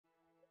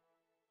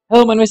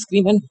Hello, my name is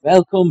Scream and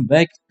welcome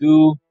back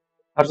to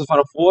Hearts of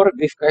Final 4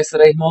 with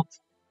Kaiserreich mod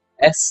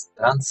as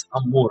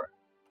Transamur.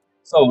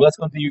 So let's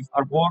continue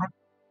our war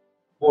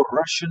for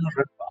Russian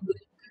Republic.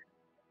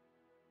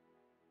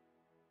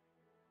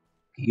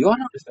 You are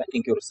not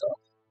defending yourself.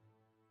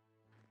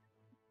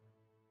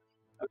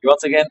 Okay,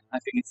 once again, I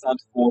think it's time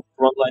for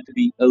front line to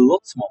be a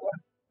lot smaller.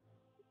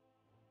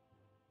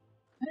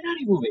 Where are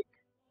you moving?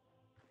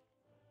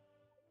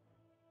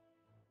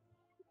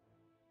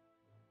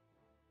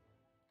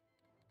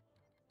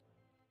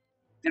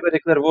 Did we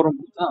declare war on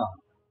Bhutan?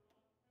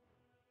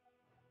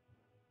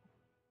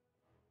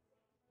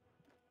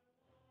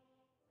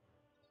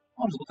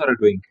 What are you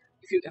doing?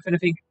 If you have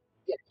anything,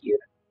 get here.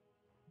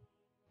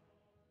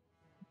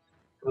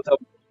 What are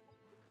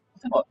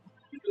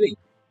you doing?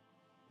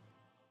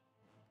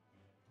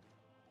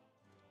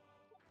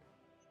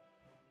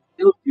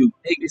 Help you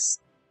take this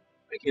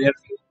freaking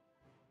airfield.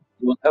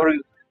 Whatever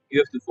you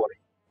have to for it.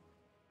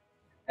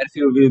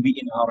 Airfield will be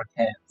in our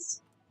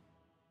hands.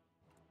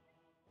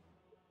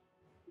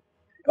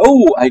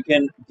 Oh, I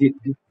can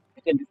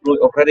deploy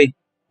already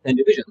 10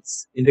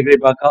 divisions.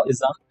 Integrate Baikal is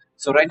done.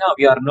 So right now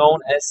we are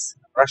known as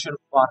Russian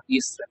Far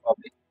East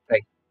Republic.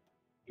 Right.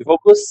 You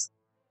focus.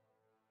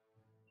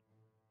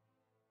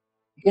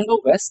 We can go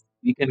west.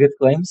 We can get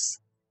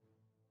claims.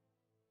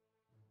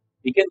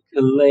 We can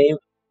claim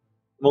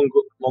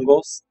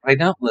Mongols. Right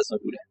now, let's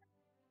not do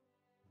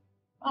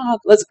that.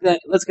 Let's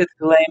get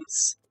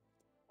claims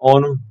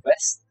on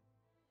west.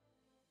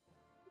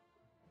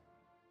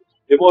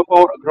 The more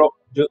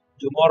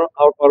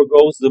our power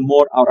grows, the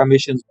more our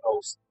ambitions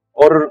grows.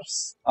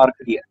 Orders are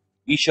clear.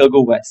 We shall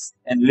go west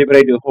and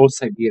liberate the whole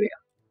Siberia.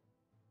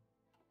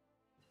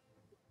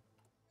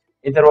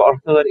 Inter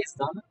artillery is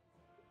done.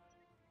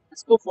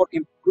 Let's go for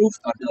improved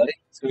artillery.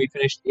 It's going to be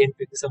finished in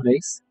 57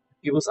 days.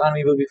 People's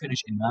army will be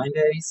finished in 9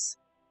 days.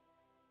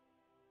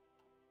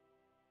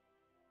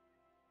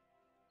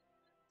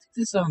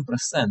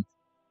 67%.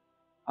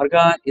 Our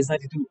guy is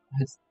 92,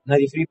 has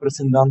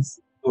 93% done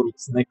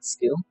towards next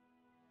skill.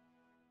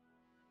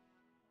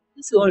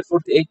 This is only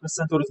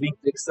 48% towards being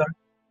trickster.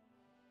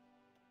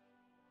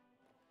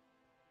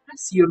 I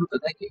see you're not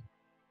attacking.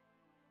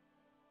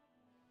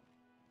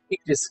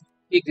 Take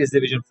this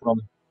division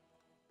from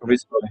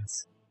this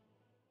province.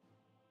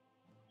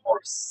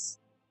 Horse.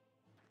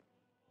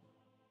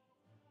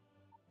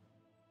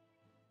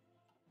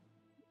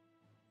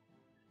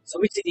 So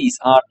which cities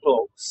are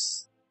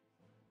close?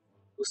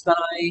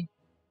 Ustanai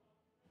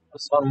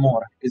plus one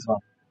more is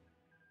one.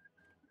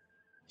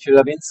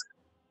 Chelyabinsk.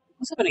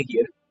 What's happening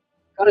here?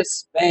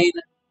 Spain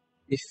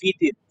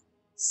defeated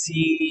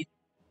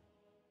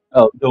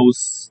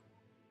those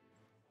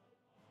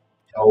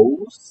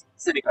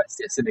syndicalists,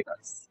 yes,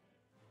 syndicalists.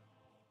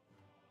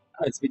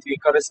 It's between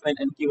Spain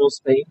and Kimo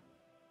Spain.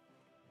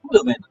 Who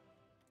will win?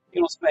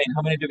 Kimo Spain,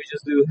 how many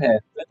divisions do you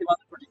have? 21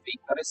 to 43.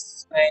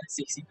 Spain,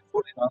 16 to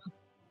 41.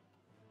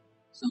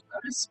 So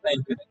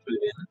Spain could actually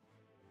win.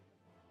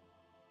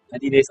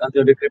 90 days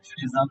until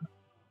decryption is done.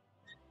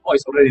 Oh,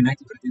 it's already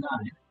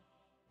 1939.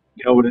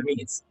 You know what it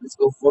means. Let's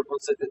go for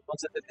concentrated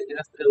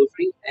level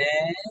 3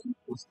 and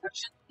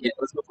construction. Yeah,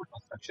 let's go for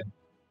construction.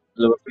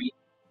 Level 3.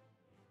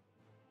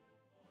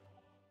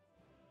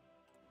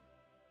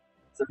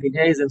 17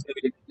 days and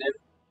maybe then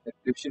the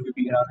decryption will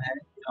be in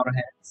our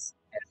hands.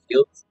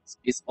 Airfield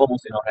is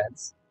almost in our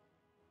hands.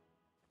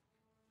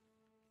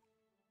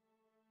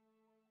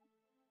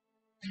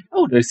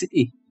 Oh, there's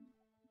city.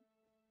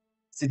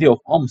 City of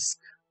Omsk.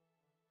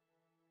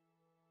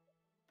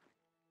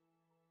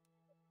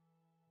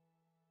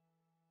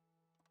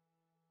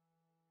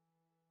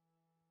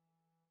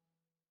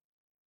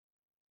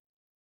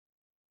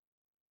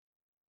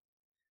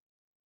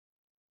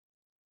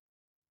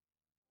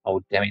 Oh,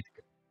 damn it.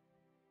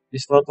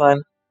 This front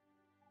line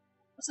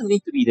doesn't need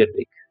to be that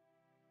big.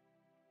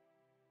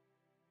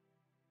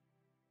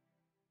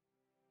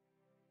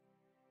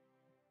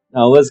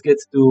 Now let's get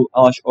to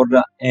Alash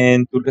Orda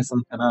and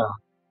Turkestan Canal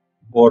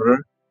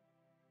border.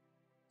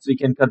 So we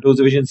can cut those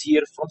divisions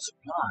here from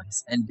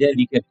supplies and then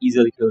we can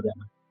easily kill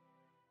them.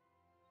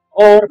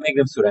 Or make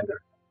them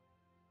surrender.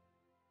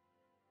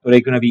 So they're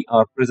gonna be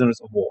our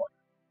prisoners of war.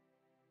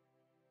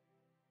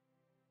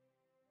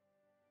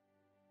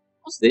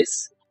 What's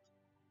this?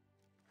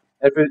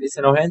 Airfield is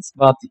in our hands,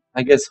 but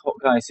I guess,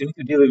 guys, you need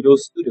to deal with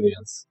those two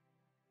divisions.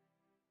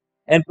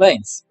 And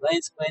planes. We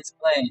need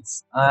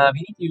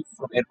you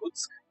from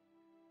Irkutsk.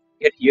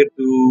 Get here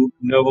to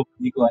Novok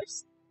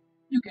Nikolaevsk.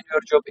 You can do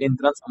your job in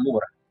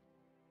Transamur.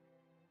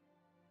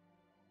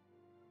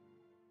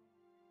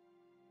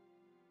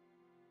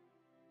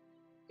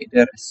 Get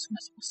there as soon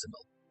as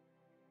possible.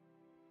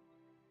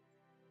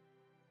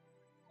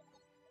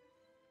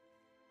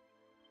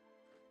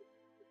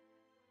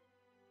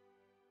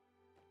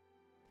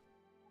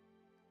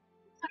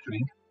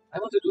 I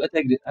want you to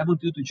attack this. I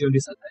want you to join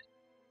this attack.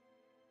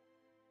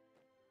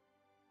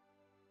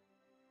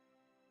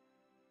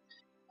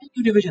 And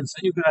two divisions,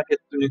 when you're gonna get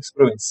to the next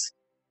province.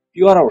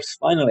 Few hours,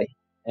 finally.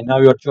 And now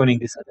you're joining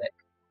this attack.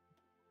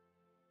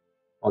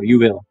 Or you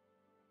will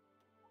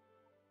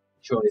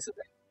join this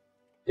attack.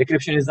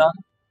 Decryption is done.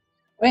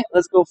 Okay,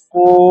 let's go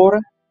for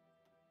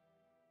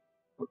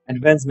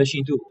advanced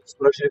machine tools.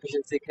 Production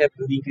efficiency cap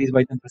will be increased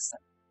by 10%.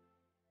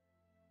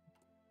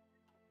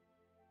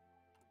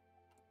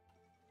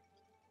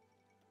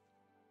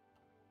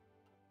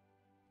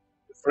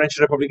 The French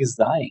Republic is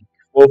dying.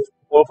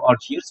 12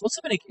 Algiers. What's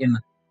happening in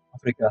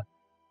Africa?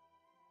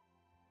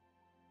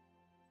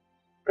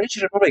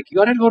 French Republic,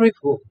 you are at war with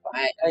whom?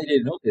 I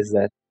didn't notice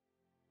that.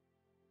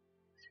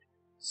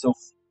 So,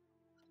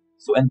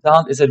 so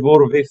Entente is at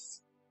war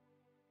with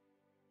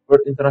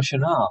World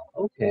International.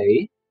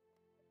 Okay.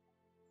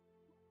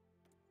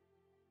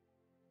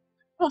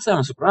 Oh, so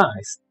I'm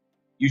surprised.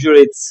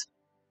 Usually it's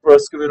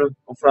first Commune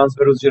of France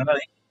versus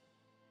Germany,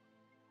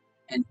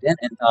 and then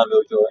Entente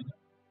will join.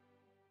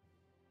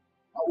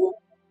 Oh,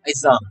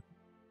 it's done.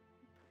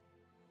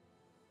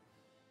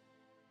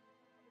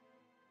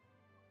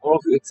 All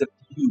of you except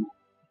you.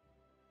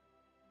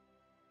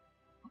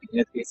 In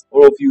that case,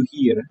 all of you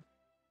here,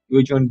 you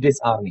will join this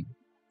army.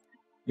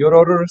 Your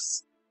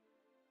orders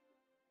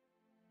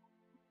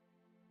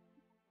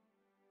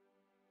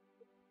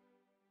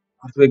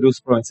are to take those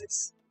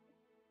provinces.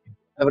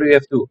 Whatever you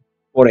have to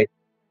for it.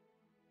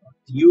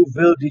 You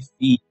will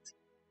defeat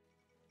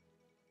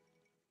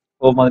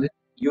of Madrid.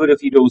 You will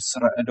defeat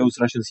those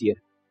Russians here.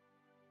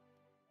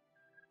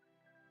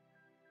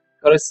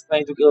 Because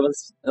Spain took 11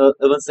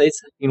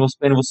 states,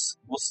 Spain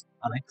was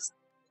annexed.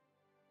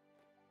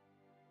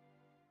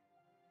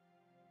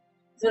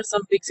 Is there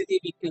some big city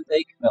we can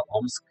take? Well,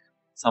 Omsk,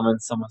 somewhere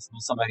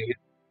here.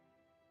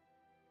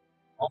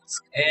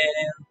 Omsk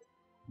and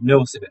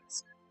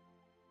Novosibirsk.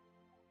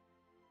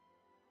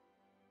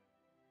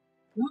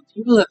 What?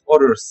 You will have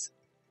orders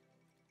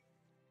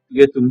to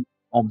get to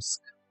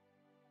Omsk.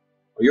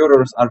 Or your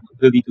orders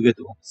will be to get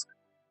to Omsk.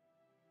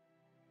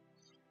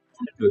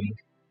 What are you doing?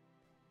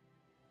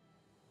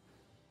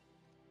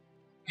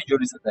 Enjoy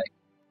this attack.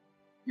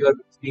 You are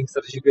being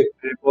strategically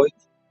deployed.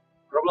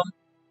 Problem?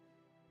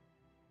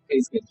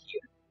 Please get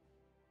here.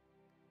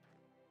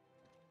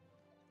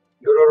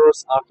 Your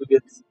orders are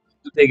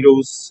to take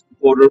those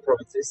border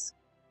provinces.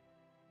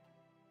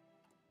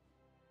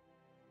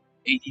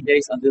 80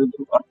 days until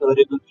the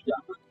artillery will be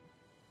done.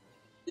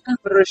 The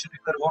Confederation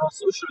declared war on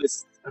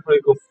Socialist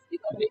Republic of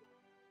Italy.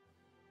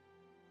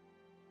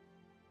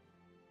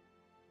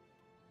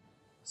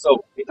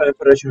 So, the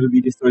Confederation will be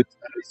destroyed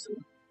very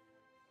soon.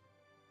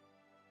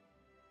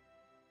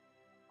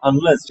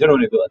 Unless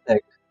Germany will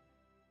attack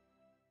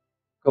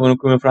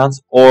Commune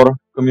France or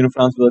Commune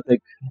France will attack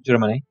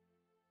Germany.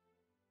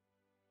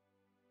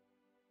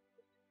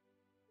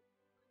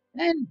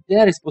 And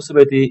there is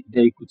possibility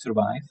they could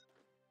survive.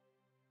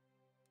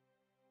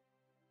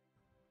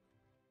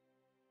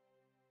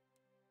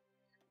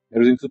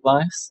 They're using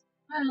supplies?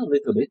 A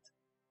little bit.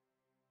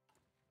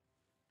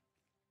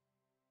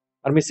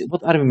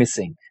 What are we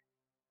missing?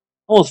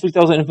 Oh,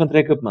 3,000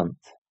 infantry equipment.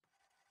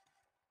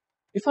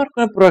 If our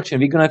current production,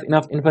 we're gonna have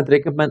enough infantry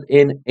equipment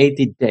in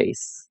 80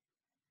 days.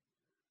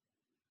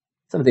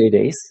 78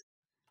 days.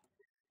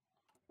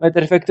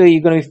 Military factory,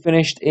 you're gonna be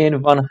finished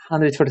in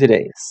 130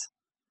 days.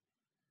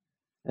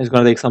 It's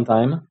gonna take some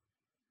time.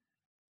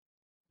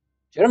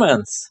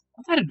 Germans,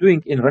 what are you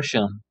doing in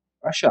Russia?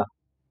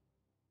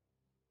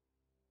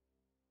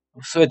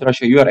 Soviet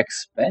Russia, you are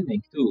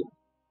expanding too.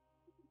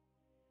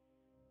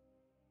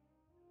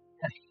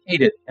 I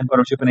hate it. Emperor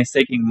of Japan is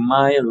taking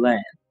my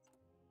land.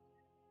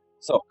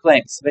 So,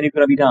 claims, when you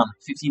gonna be done?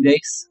 15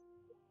 days?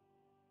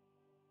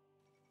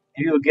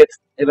 And you will get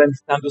event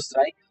time to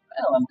strike?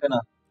 Well,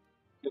 gonna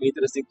be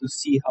interesting to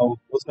see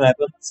what's gonna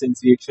happen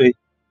since we're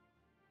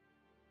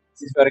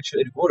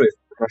actually at war with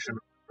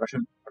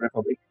Russian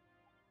Republic.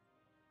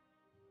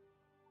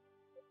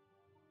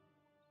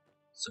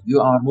 So you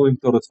are moving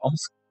towards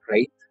Omsk.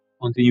 Great.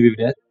 Continue with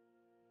that.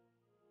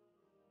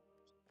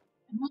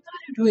 And what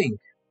are you doing?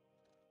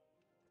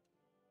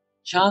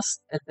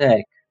 Just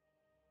attack.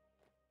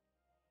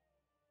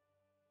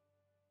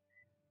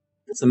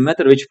 Doesn't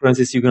matter which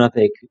provinces you're gonna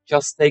take.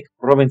 Just take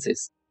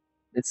provinces.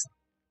 That's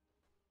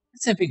the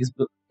same thing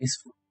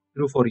is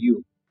true for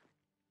you.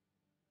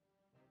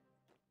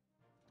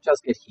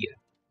 Just get here.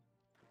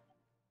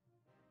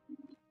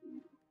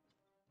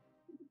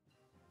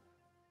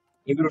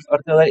 Improved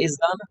artillery is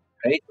done.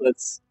 Great.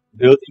 Let's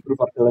build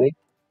improved artillery.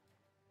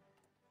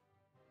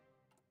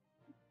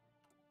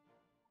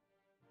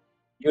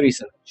 New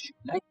research.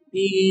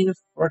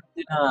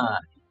 1949.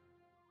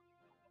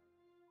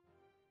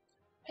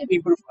 Maybe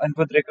improved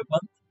infantry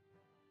equipment.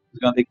 It's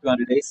gonna take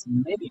 200 days.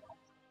 Maybe not.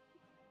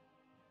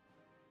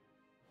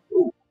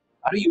 Ooh,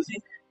 are you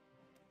using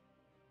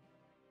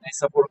any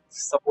support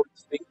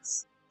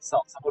things?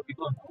 Some support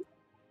people? No.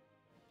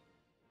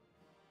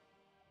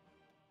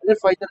 Other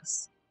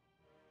fighters.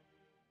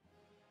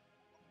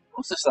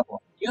 Closer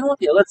support. You know what?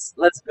 Yeah, let's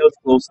build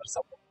closer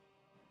support.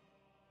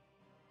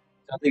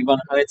 It's gonna take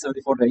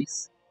 174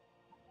 days.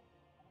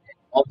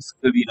 Omsk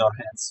will be in our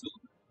hands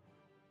soon.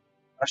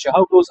 Russia,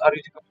 how close are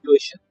you to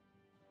capitulation?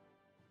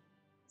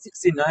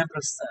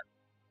 69%.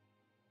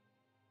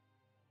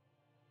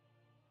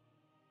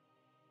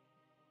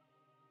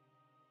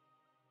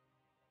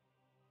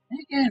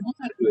 again, what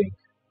are you doing?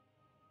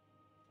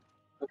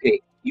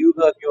 Okay, you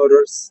got your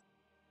orders,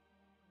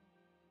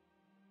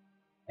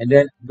 and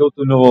then go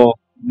to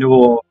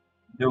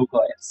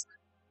Novoklayevsk.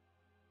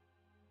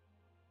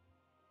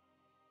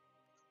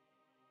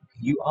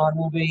 You are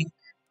moving.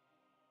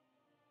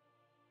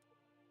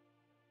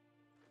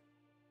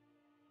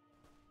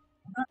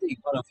 Nothing,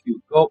 one of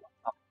you go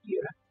up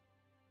here.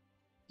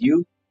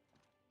 You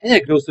and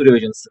then close to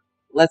divisions.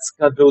 Let's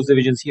cut those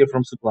divisions here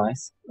from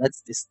supplies.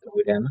 Let's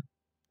destroy them.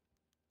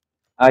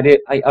 Our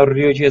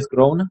Ryoji has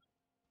grown.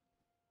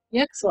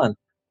 Yeah, excellent.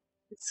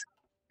 It's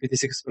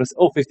 56%.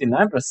 Oh,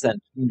 59%.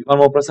 One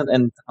more percent,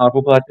 and our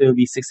popularity will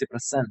be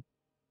 60%.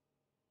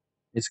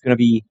 It's gonna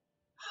be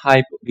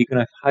high. We're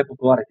gonna have high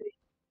popularity.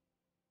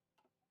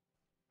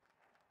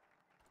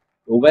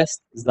 Go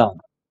west is down.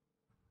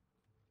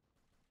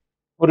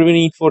 What do we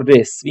need for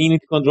this? We need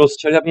to control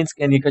Chelyabinsk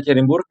and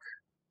Yekaterinburg.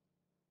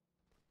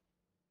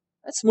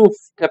 Let's move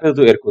capital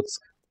to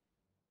Irkutsk.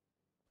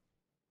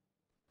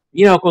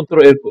 We now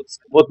control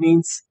Irkutsk. What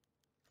means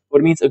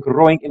a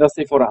growing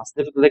industry for us.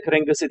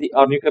 Declaring the city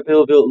our new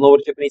capital will lower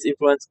Japanese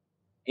influence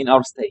in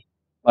our state,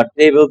 but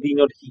they will be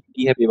not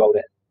be happy about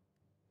that.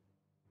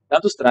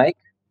 Time to strike.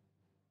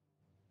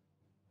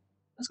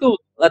 Let's go.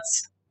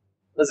 Let's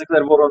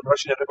declare war on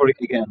Russian Republic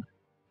again.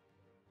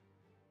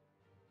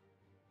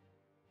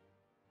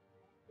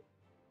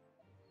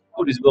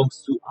 Oh, this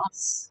belongs to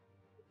us.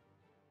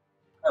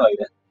 I like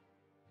that.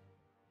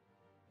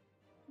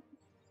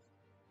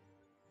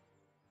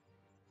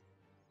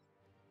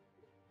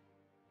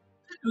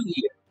 What are you doing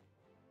here?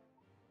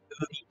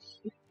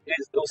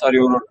 Yes, those are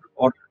your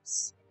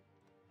orders.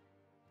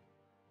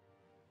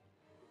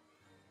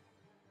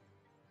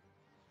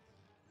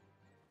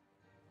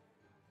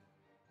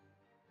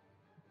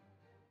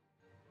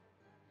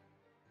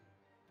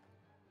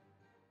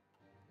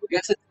 We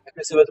guess it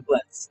aggressive with the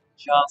plans.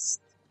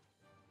 Just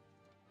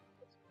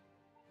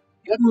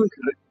you are moving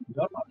correctly.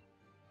 Normal.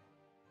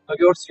 Now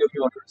yours, your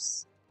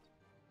orders.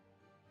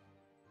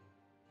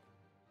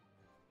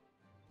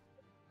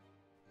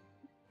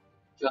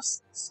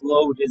 Just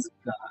slow this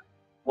guy.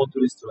 Want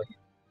to destroy him.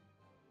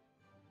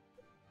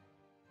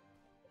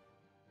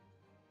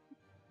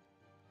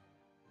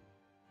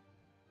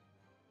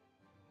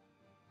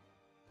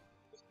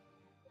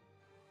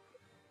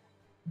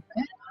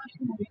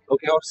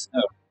 Okay, horse.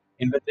 No.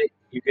 Inventory.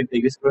 You can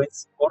take this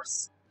province.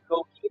 Horse.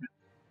 Go here.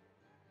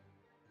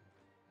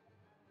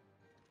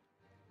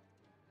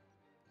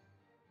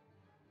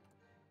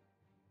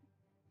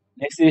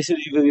 Next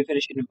research will be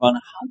finished in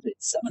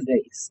 107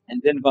 days,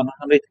 and then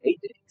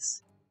 108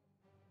 days.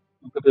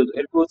 Compared to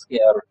Irkutsk,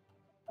 here.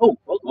 Oh,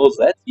 what was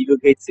that? He will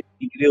gain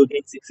 60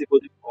 for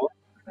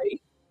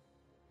right?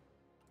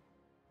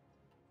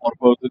 Or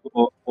for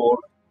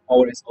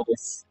power is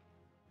always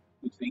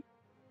good thing.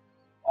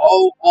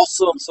 Oh,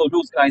 awesome! So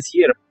those guys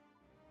here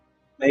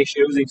make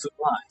sure using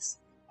supplies.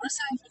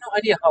 Honestly, I have no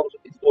idea how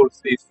it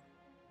works with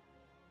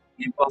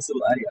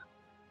impossible area.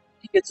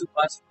 You get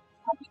supplies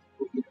from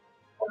people here.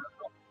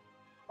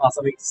 Or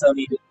something still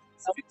needed.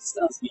 Something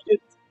still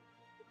needed.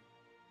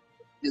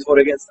 This war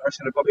against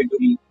Russian Republic will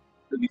be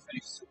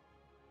finished soon.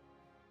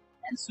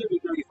 And soon we're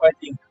going to be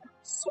fighting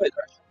Soviet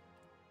Russia.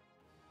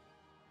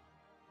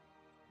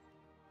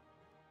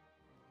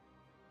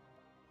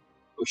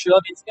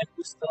 Ushilovitz and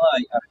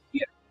Pustalai are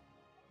here.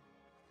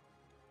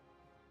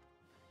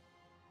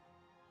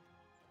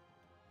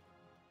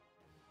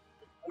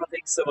 I'm going to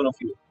take 7 of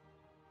you.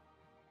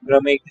 I'm going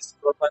to make this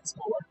front line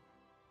smaller.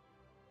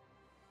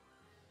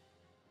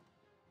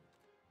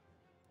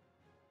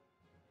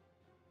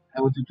 I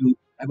want you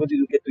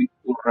to get to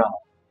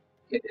Ural.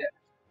 Get there.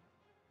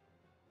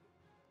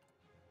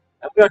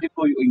 I'm going to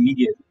deploy you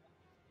immediately.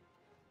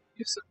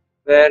 Yes, sir.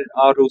 Where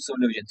are those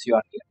 7 divisions? You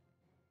are here.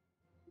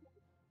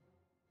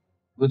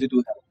 I'm going to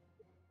do help.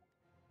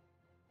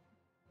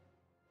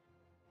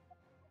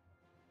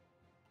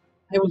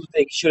 I want to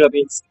take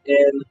Shurabinsk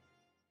and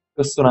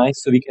Kostonai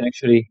so we can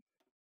actually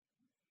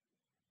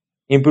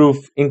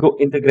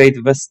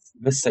integrate West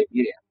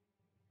Siberia.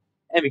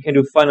 And we can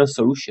do final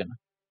solution.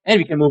 And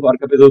we can move our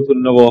capital to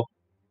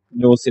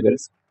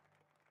Novosibirsk.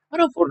 I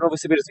don't for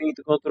Novosibirsk we need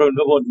to control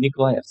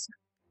Nikolaevsk.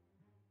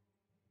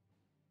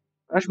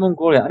 Rush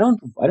Mongolia, I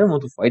don't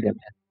want to fight them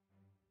yet.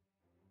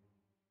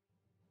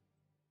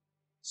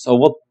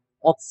 So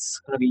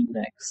what's gonna be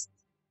next?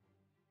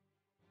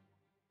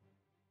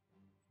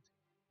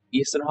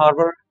 Eastern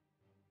Harbor?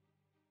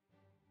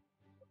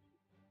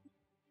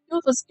 You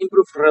know, let's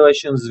improve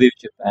relations with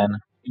Japan.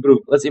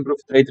 Let's improve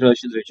trade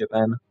relations with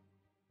Japan.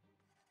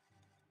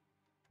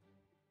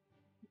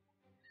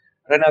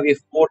 Right now we have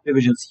 4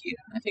 divisions here.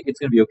 I think it's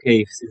gonna be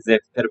okay since they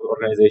have terrible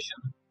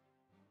organization.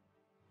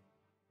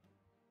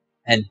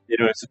 And they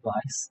don't have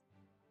supplies.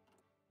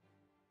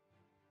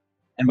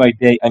 And by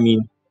they I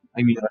mean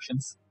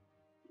Russians.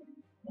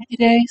 90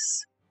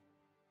 days.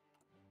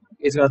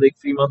 It's gonna take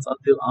 3 months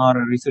until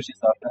our researches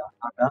are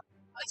done.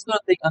 It's gonna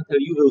take until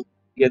you will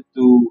get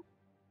to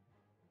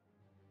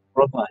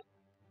frontline.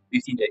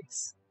 15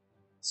 days.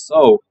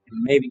 So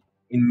maybe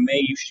in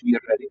May you should be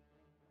ready.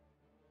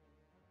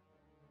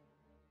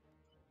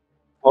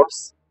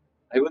 Horse,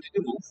 I want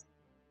you to move.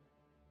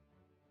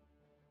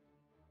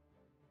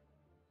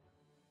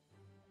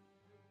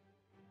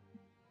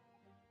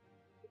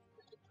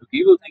 So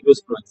we will take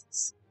those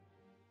provinces.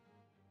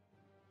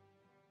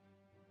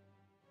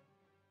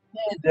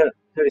 And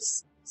there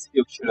is city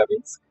of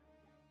Chelyabinsk.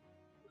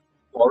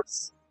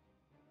 Horse,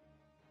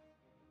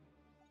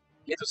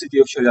 get to city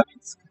of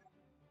Chelyabinsk.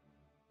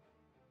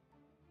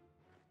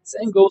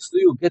 Same goes to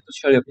you, get to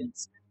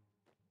Chelyabinsk.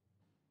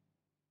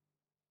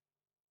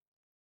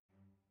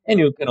 And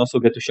you can also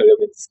get to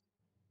Chelyabinsk.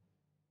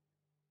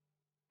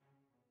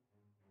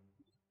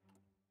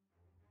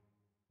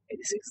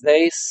 86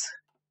 days.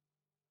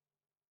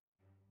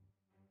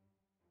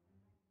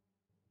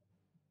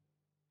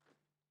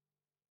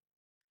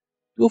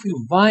 Two of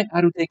you, why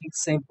are you taking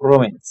same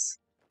province?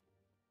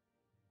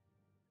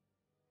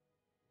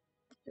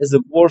 It's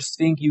the worst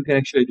thing you can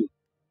actually do.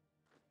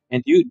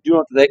 And you do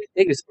not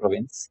take this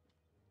province.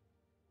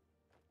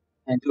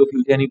 And two of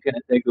you, then you can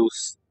attack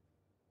those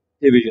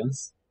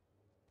divisions.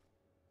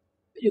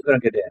 But you're gonna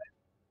get there.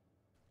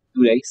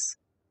 2 days.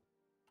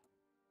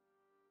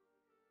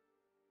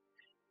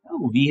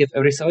 Oh, we have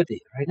every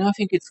Saturday. Right now, I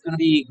think it's gonna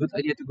be a good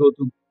idea to go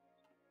to.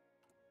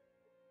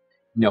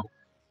 No.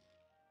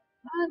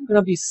 I'm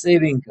gonna be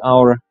saving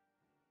our.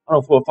 I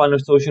don't know, for final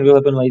solution will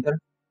happen later.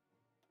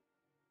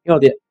 You know,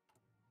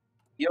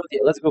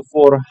 let's go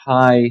for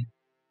high,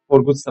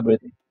 for good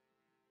stability.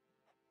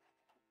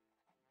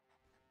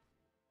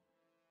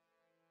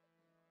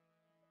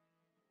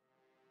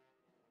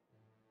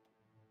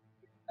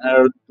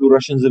 Another two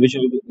Russian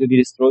divisions will be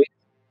destroyed.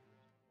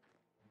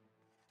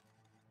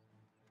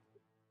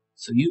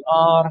 So you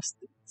are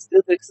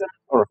still trickster,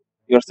 or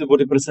you are still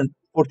 40%,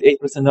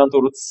 48% down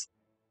towards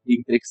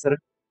being trickster,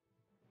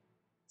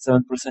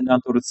 7%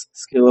 down towards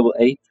skill level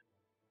 8.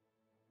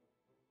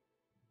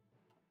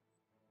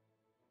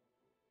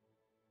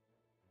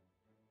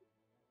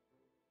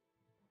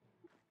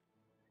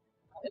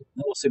 And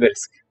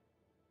Novosibirsk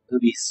will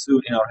be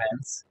soon in our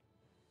hands.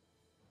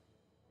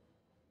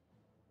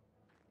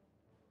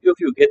 Few of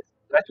you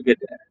try to get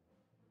there.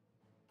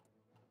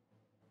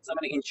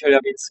 Somebody in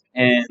Chelyabinsk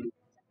and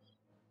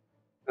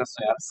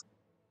Krasnoyarsk.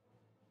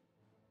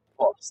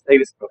 Or stay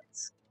with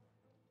province.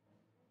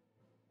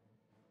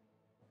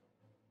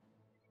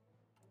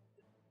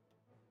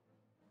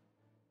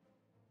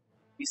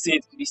 We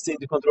seem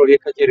to control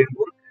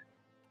Yekaterinburg.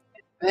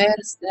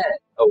 Where's that?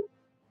 Oh,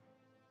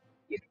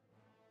 here.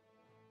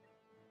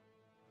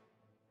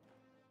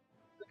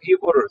 A few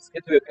orders.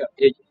 Get to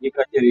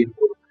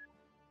Yekaterinburg.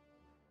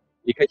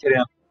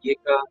 Yekaterinburg.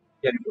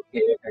 Yekaterinburg.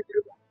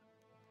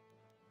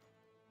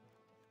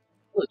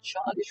 Oh,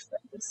 childish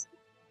fantasy.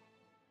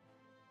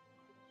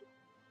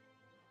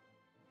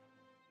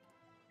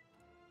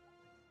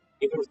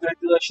 Improved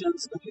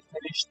regulations will be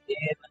finished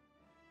in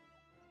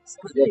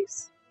 7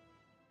 days.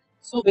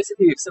 So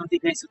basically, we have 70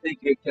 days to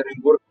take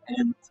Yekaterinburg,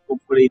 and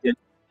hopefully, then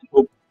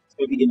hope it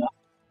will be enough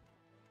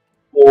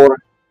for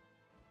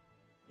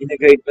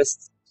integrate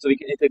West, so we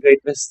can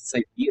integrate West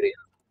Siberia.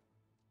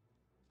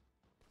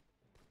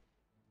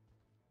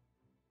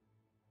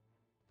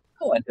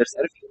 Oh, and there's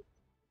airfield.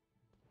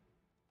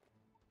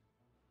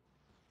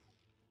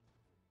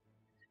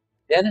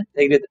 Then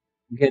take that,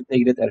 we can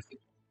take that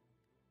airfield.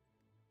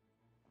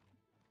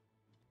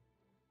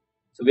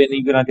 So when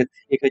you're gonna get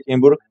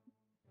Yekaterinburg,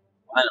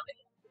 finally.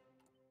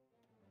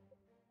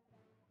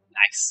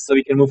 Nice. So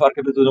we can move our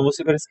capital to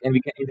Novosibirsk and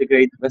we can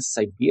integrate West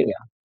Siberia.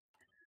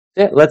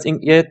 Yeah, let's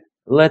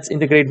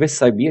integrate West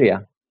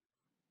Siberia.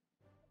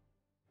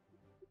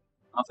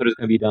 After it's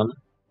gonna be done.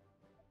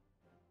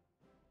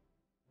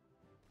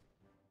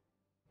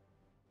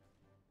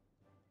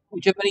 Oh,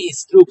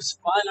 Japanese troops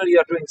finally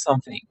are doing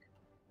something.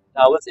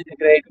 Now let's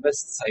integrate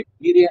West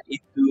Siberia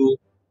into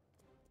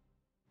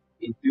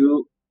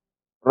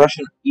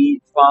Russian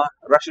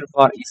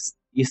Far East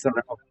Eastern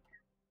Republic.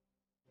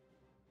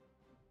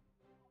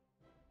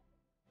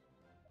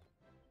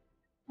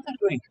 What are you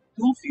doing?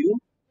 Two of you?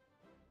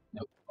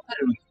 No. What are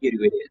you doing here,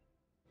 you idiot?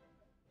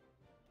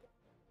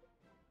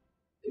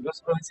 Take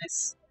those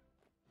provinces.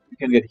 You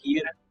can get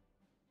here.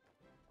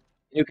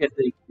 You can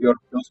take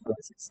those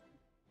provinces.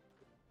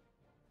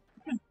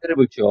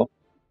 Terrible job.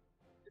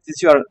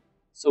 Since you are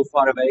so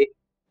far away,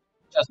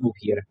 just move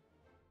here.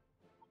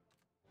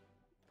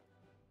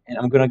 And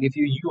I'm gonna give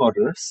you new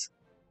orders.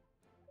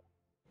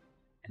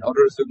 And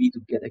orders will be to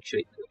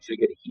actually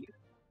get it here.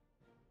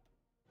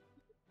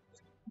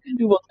 You can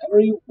do whatever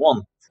you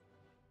want.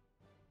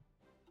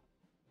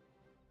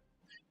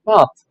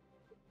 But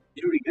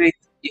it would be great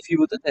if you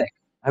would attack.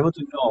 I want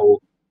to know.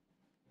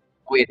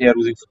 Oh yeah, they are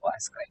losing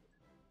supplies, great.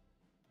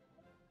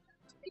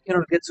 They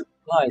cannot get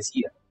supplies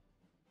here.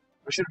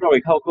 Russian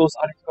Republic, how close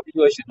are you to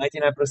capitulation?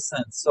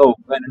 99%. So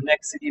when the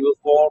next city will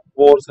form,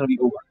 war is gonna be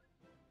over.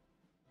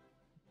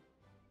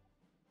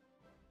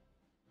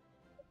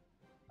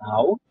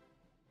 Now,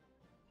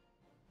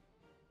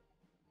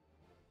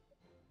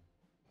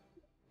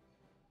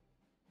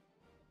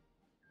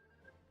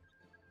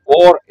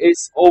 war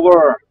is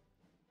over.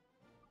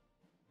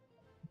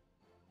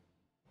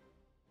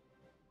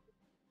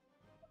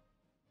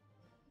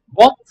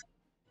 What?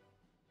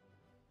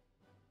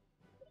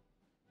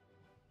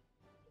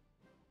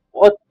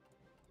 What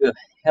the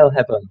hell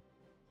happened?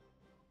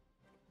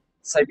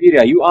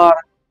 Siberia, you are.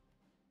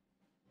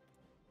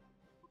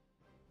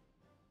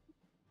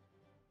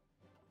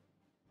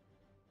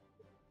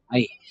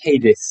 I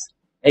hate this.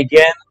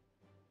 Again,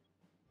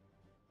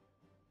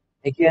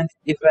 again,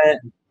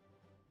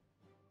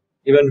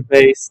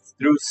 event-based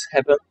truths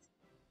happen.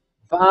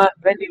 But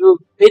when we were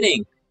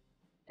winning,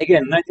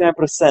 again,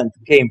 99%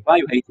 game, why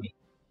you hate me?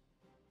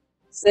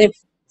 Same,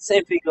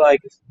 same thing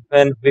like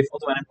when with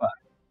Ottoman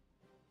Empire.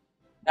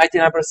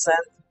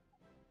 99%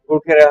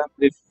 Bulgaria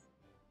with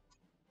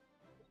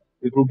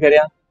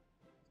Bulgaria.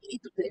 We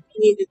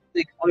need to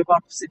take only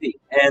one city,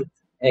 and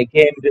a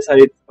game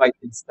decided right,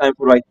 it's time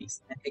for white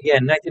peace. And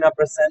again,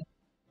 99%,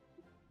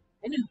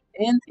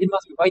 and it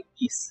must be white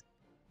peace.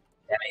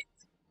 Damn it.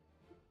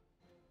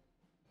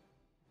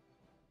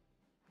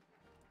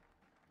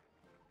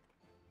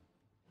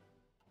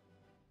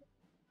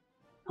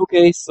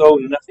 Okay, so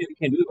nothing we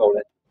can do about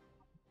it,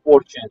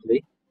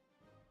 fortunately.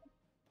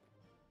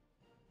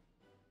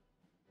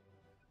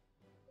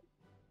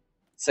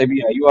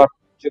 Siberia, you are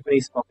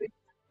Japanese puppet.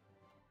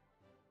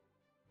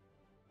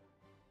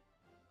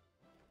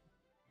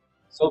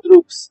 So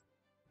troops,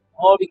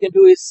 all we can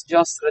do is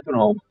just return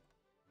home.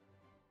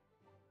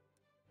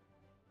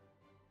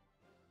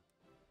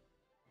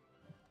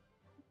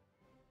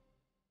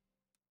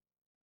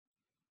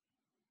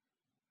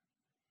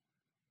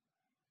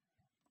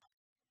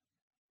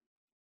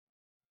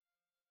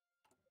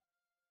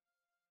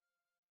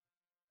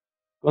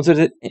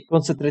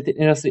 Concentrated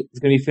industry is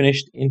going to be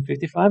finished in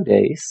 55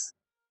 days.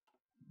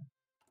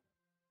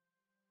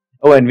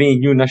 Oh, and we need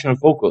new national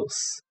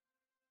focus.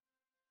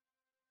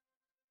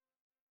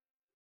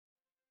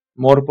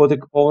 More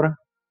political power.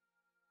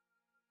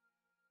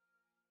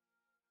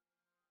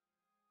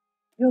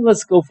 Yeah,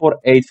 let's go for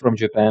aid from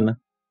Japan.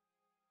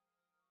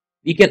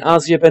 We can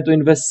ask Japan to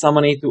invest some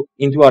money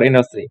into our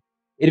industry.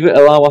 It will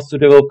allow us to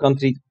develop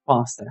country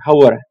faster.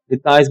 However, the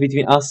ties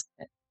between us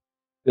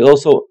will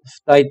also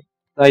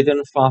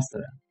tighten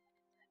faster,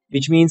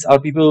 which means our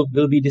people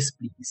will be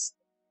displeased.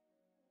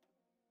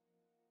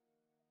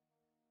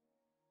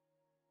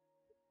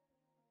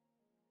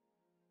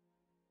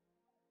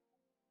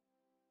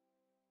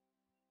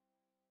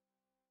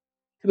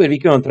 Too bad we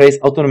cannot raise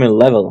autonomy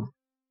level.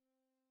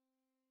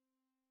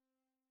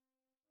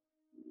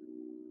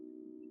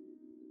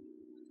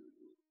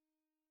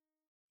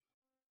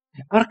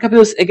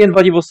 Archibald again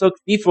Vladivostok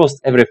defrost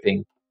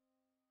everything.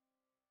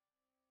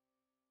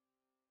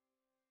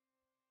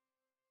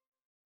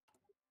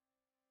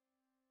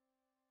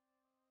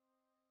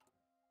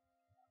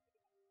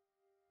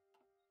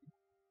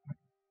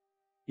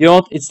 You know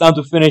what? It's time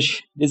to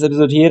finish this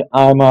episode here.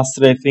 I must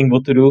really think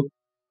what to do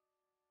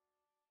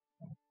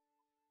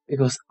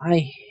because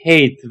I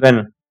hate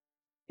when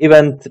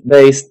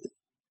event-based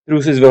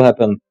truces will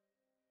happen,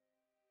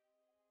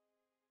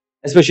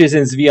 especially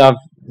since we are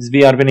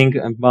winning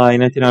by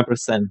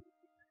 99%.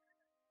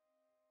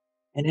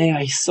 And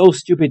AI is so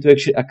stupid to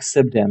actually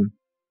accept them.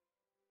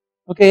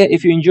 Okay,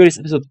 if you enjoyed this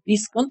episode,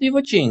 please continue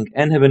watching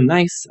and have a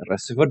nice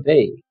rest of your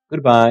day.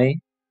 Goodbye.